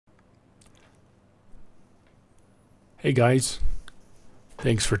Hey guys,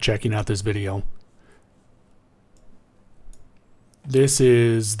 thanks for checking out this video. This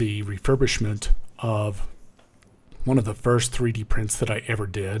is the refurbishment of one of the first 3D prints that I ever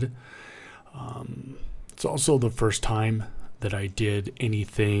did. It's also the first time that I did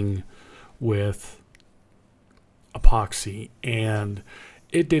anything with epoxy, and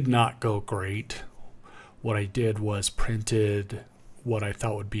it did not go great. What I did was printed what I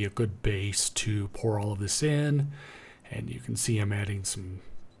thought would be a good base to pour all of this in, and you can see I'm adding some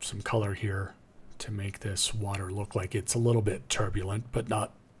color here to make this water look like it's a little bit turbulent, but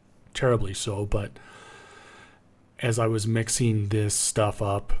not terribly so. But as I was mixing this stuff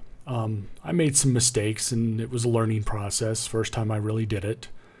up, I made some mistakes, and it was a learning process. First time I really did it.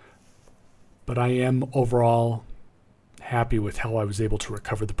 But I am overall happy with how I was able to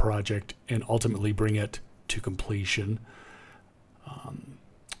recover the project and ultimately bring it to completion.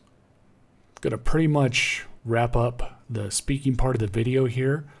 Gonna pretty much wrap up the speaking part of the video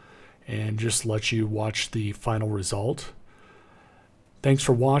here and just let you watch the final result. Thanks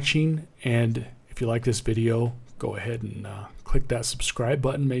for watching, and if you like this video, go ahead and click that subscribe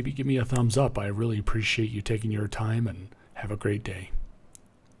button. Maybe give me a thumbs up. I really appreciate you taking your time, and have a great day.